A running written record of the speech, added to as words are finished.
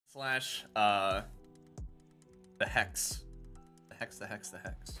Slash the hex. The hex.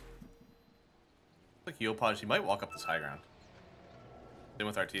 Like Yopaj, he might walk up this high ground. Then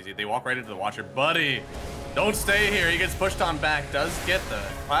with Arteezy, they walk right into the Watcher. Buddy, don't stay here. He gets pushed on back. Does get the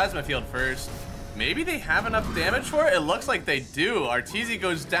plasma field first. Maybe they have enough damage for it. It looks like they do. Arteezy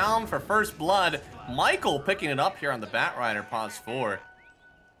goes down for first blood. Michael picking it up here on the Batrider, pause 4.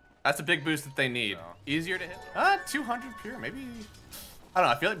 That's a big boost that they need. Easier to hit. 200 pure, maybe. I don't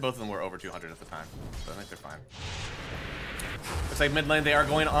know. I feel like both of them were over 200 at the time, so I think they're fine. Looks like mid lane, they are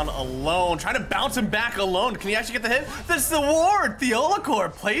going on alone, trying to bounce him back alone. Can he actually get the hit? This is the ward.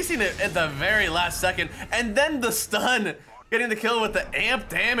 Theolacor placing it at the very last second, and then the stun, getting the kill with the amp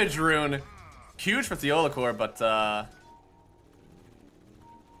damage rune. Huge for Theolacor, but oh,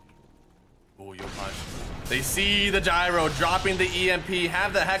 Yopaj. They see the gyro, dropping the EMP,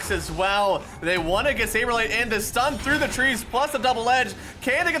 have the hex as well. They want to get Saberlight into stun through the trees, plus the double edge.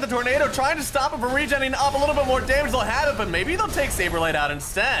 Can they get the tornado, trying to stop him from regenerating up a little bit more damage? They'll have it, but maybe they'll take Saberlight out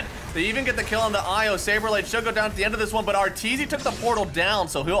instead. They even get the kill on the IO. Saberlight should go down at the end of this one, but Arteezy took the portal down,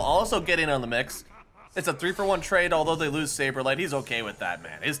 so he'll also get in on the mix. It's a 3-for-1 trade, although they lose Saberlight. He's okay with that,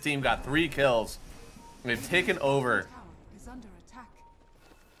 man. His team got 3 kills. And they've taken over.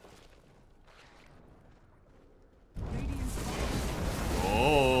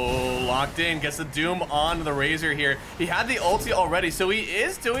 Oh, locked in. Gets the Doom on the Razor here. He had the ulti already, so he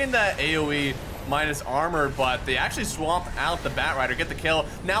is doing that AoE minus armor, but they actually swamp out the Batrider, get the kill.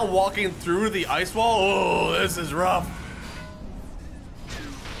 Now walking through the ice wall. Oh, this is rough.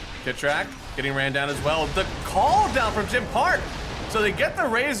 Kitrak getting ran down as well. The call down from Jim Park. So they get the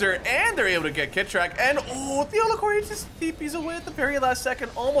Razor, and they're able to get Kitrak. And oh, Theolacor, he just TPs away at the very last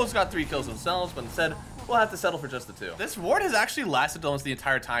second. Almost got 3 kills themselves, but instead, we'll have to settle for just the 2. This ward has actually lasted almost the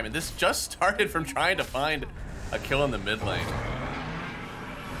entire time, and this just started from trying to find a kill in the mid lane.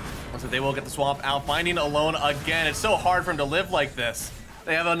 So they will get the swamp out, finding alone again. It's so hard for him to live like this.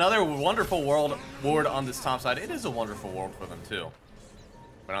 They have another wonderful ward on this top side. It is a wonderful world for them, too.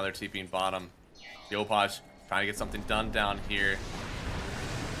 But now they're TPing bottom. Yopaj trying to get something done down here.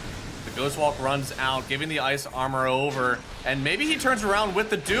 The Ghost Walk runs out, giving the ice armor over, and maybe he turns around with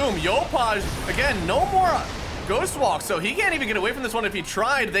the Doom. Yopaj, again, no more Ghost Walk, so he can't even get away from this one if he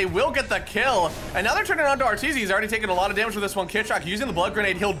tried. They will get the kill, and now they're turning around to Arteezy. He's already taken a lot of damage with this one. Kitrak using the Blood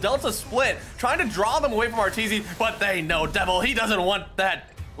Grenade. He'll Delta Split, trying to draw them away from Arteezy, but they know Devil. He doesn't want that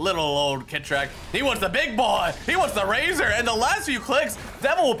little old Kitrak. He wants the big boy. He wants the Razor, and the last few clicks,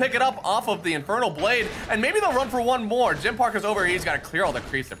 Devil will pick it up off of the Infernal Blade, and maybe they'll run for one more. Jim Parker's over. He's got to clear all the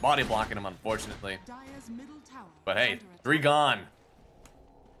creeps. They're body blocking him, unfortunately. But hey, 3 gone.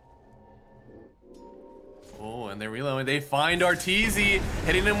 Oh, and they're reloading. They find Arteezy,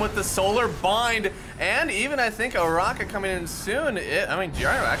 hitting him with the Solar Bind, and even, I think, a rocket coming in soon. I mean,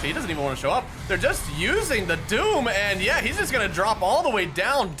 Gyro, actually, he doesn't even want to show up. They're just using the Doom, and yeah, he's just going to drop all the way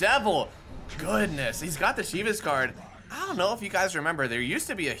down. Devil, goodness, he's got the Shiva's card. I don't know if you guys remember, there used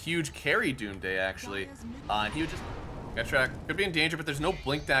to be a huge carry Doom day, actually. And he would just get tracked. Could be in danger, but there's no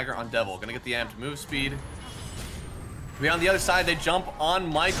Blink Dagger on Devil. Gonna get the amped move speed. On the other side, they jump on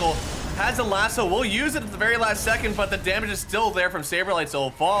Michael. Has a lasso, will use it at the very last second, but the damage is still there from Saberlight, so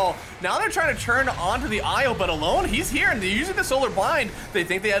it'll fall. Now they're trying to turn onto the IO, but alone, he's here, and they're using the Solar Bind. They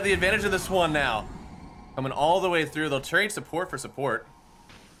think they have the advantage of this one now. Coming all the way through, they'll trade support for support.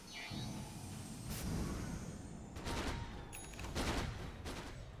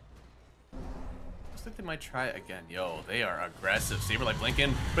 Looks like they might try it again. Yo, they are aggressive. Saberlight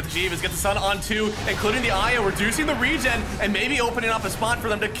blinking, but the Shivas get the sun on 2, including the IO, reducing the regen, and maybe opening up a spot for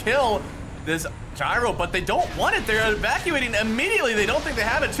them to kill this Gyro, but they don't want it. They're evacuating immediately. They don't think they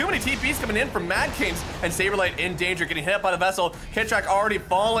have it. Too many TPs coming in from Mad Kings, and Saberlight in danger, getting hit by the vessel. Kitrak already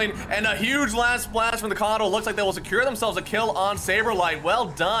falling, and a huge last blast from the Coddle. Looks like they will secure themselves a kill on Saberlight. Well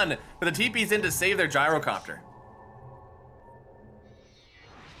done. But the TP's in to save their Gyrocopter.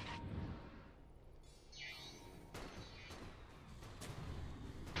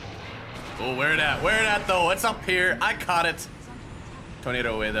 Oh, where it at? Where it at, though? It's up here. I caught it.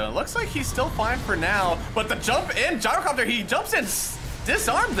 Tornado away, though. Looks like he's still fine for now, but the jump in, Gyrocopter, he jumps in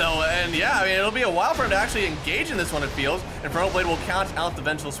disarmed, though, and yeah, I mean, it'll be a while for him to actually engage in this one, it feels. Infernal Blade will count out the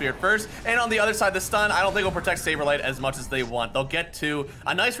Vengeful Sphere first, and on the other side, the stun, I don't think will protect Saberlight as much as they want. They'll get to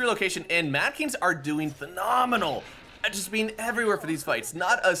a nice relocation in. Mad Kings are doing phenomenal at just being everywhere for these fights.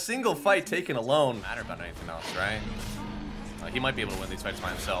 Not a single fight taken alone. Matter about anything else, right? He might be able to win these fights by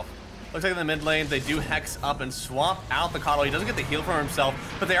himself. Looks like in the mid lane, they do Hex up and swap out the Coddle. He doesn't get the heal from himself,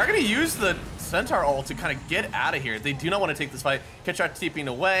 but they are going to use the Centaur ult to kind of get out of here. They do not want to take this fight. Kitrak TPing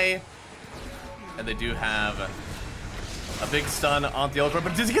away, and they do have A big stun on the Yellowcore,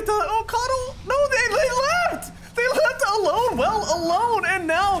 but does he get the Cuddle? No, they left! They left alone, alone, and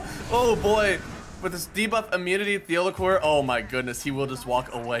now, oh boy, with this debuff immunity, the Yellowcore, oh my goodness, he will just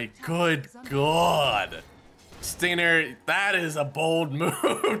walk away. Good God. Stinger, that is a bold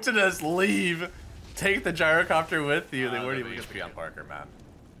move to just leave. Take the gyrocopter with you. They weren't even HP on Parker, man.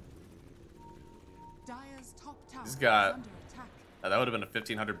 He's got, that would have been a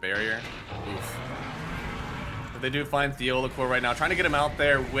 1500 barrier. Oof. But they do find Theolacore right now, trying to get him out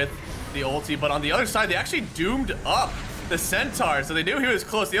there with the ulti, but on the other side, they actually doomed up the Centaur, so they knew he was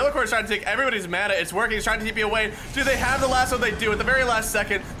close. The Yellowcore is trying to take everybody's mana. It's working. He's trying to TP away. Do they have the last one? They do. At the very last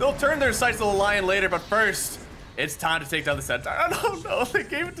second, they'll turn their sights to the Lion later, but first, it's time to take down the Centaur. Oh no, they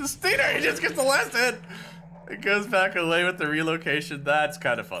gave it to Stinger. He just gets the last hit. It goes back away with the relocation. That's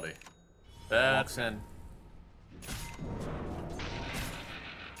kind of funny. That's in.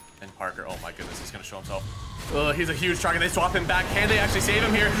 And Parker, oh my goodness, he's gonna show himself. He's a huge target. They swap him back. Can they actually save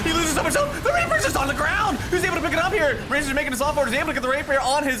him here? He loses so much health. The Reaper's just on the ground. Who's able to pick it up here? Razor's making his off-board. He's able to get the Rapier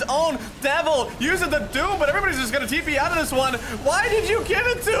on his own. Devil using the Doom, but everybody's just gonna TP out of this one. Why did you give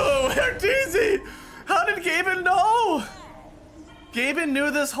it to him? Arteezy, how did Gaimin know? Gaimin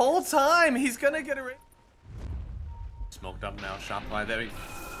knew this whole time. He's gonna get a Rapier. Smoked up now. Shopify.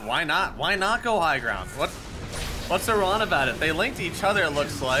 Why not? Why not go high ground? What's so wrong about it? They linked each other, it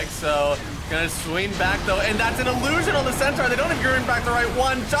looks like, so gonna swing back though, and that's an illusion on the Centaur. They don't even bring back the right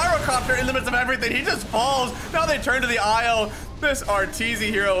one. Gyrocopter in the midst of everything. He just falls. Now they turn to the IO. This Arteezy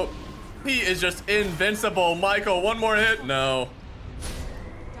hero, he is just invincible. Michael, one more hit? No.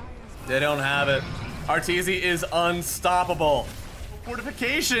 They don't have it. Arteezy is unstoppable.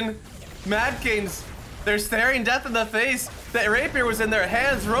 Fortification. Mad Kings, they're staring death in the face. The Rapier was in their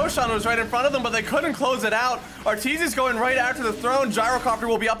hands. Roshan was right in front of them, but they couldn't close it out. Arteezy's going right after the throne. Gyrocopter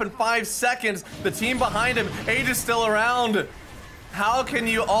will be up in 5 seconds. The team behind him, Age is still around. How can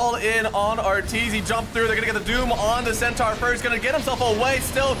you all in on Arteezy? Jump through. They're gonna get the Doom on the Centaur first. Gonna get himself away.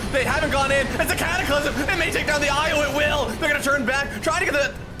 Still, they haven't gone in. It's a Cataclysm. It may take down the IO. It will. They're gonna turn back, try to get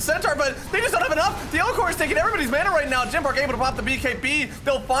the Centaur, but they just don't have enough. The Yellowcore is taking everybody's mana right now. Jim Park able to pop the BKB.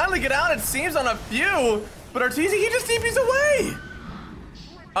 They'll finally get out, it seems, on a few. But Arteezy, he just TPs away.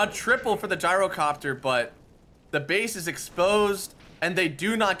 A triple for the Gyrocopter, but the base is exposed, and they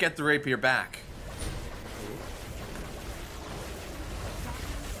do not get the Rapier back.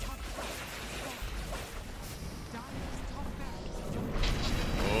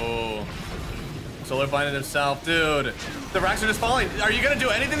 Oh. Solar blinded himself, dude. The racks are just falling. Are you gonna do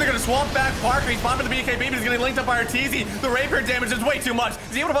anything? They're gonna swamp back Parker. He's popping the BKB, but he's getting linked up by Arteezy. The Rapier damage is way too much.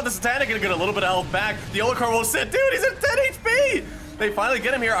 He's able to pop the Satanic and get a little bit of health back. The Yellowcore will sit. Dude, he's at 10 HP. They finally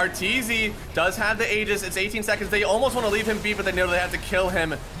get him here. Arteezy does have the Aegis. It's 18 seconds. They almost want to leave him be, but they know they have to kill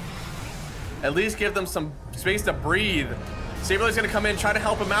him. At least give them some space to breathe. Saberlight's gonna come in, try to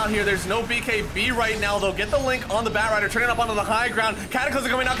help him out here. There's no BKB right now. They'll get the link on the Batrider, turning up onto the high ground. Cataclysm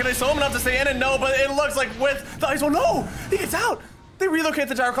coming out. Can they slow him enough to stay in? And no, but it looks like with the ice. Oh no! He gets out! They relocate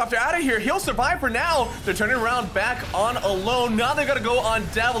the Gyrocopter out of here. He'll survive for now. They're turning around back on Alone. Now they're gonna go on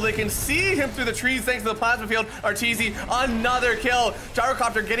Devil. They can see him through the trees thanks to the plasma field. Arteezy, another kill.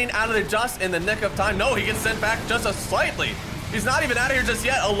 Gyrocopter getting out of there just in the nick of time. No, he gets sent back just slightly. He's not even out of here just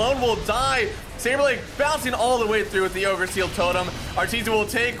yet. Alone will die. Saberblade bouncing all the way through with the Ogre Seal Totem. Arteezy will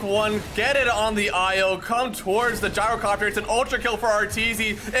take one, get it on the IO, come towards the Gyrocopter. It's an ultra kill for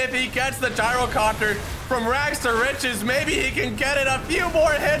Arteezy. If he gets the Gyrocopter from rags to riches, maybe he can get it. A few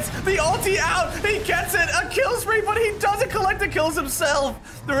more hits. The ulti out. He gets it. A kill spree, but he doesn't collect the kills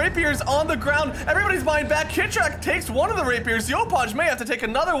himself. The Rapier's on the ground. Everybody's buying back. Kitrak takes one of the Rapiers. Yopaj may have to take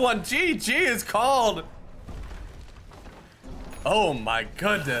another one. GG is called. Oh my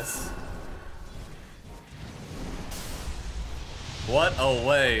goodness. What a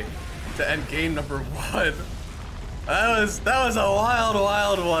way to end game number 1. That was a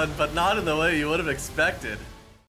wild one, but not in the way you would have expected.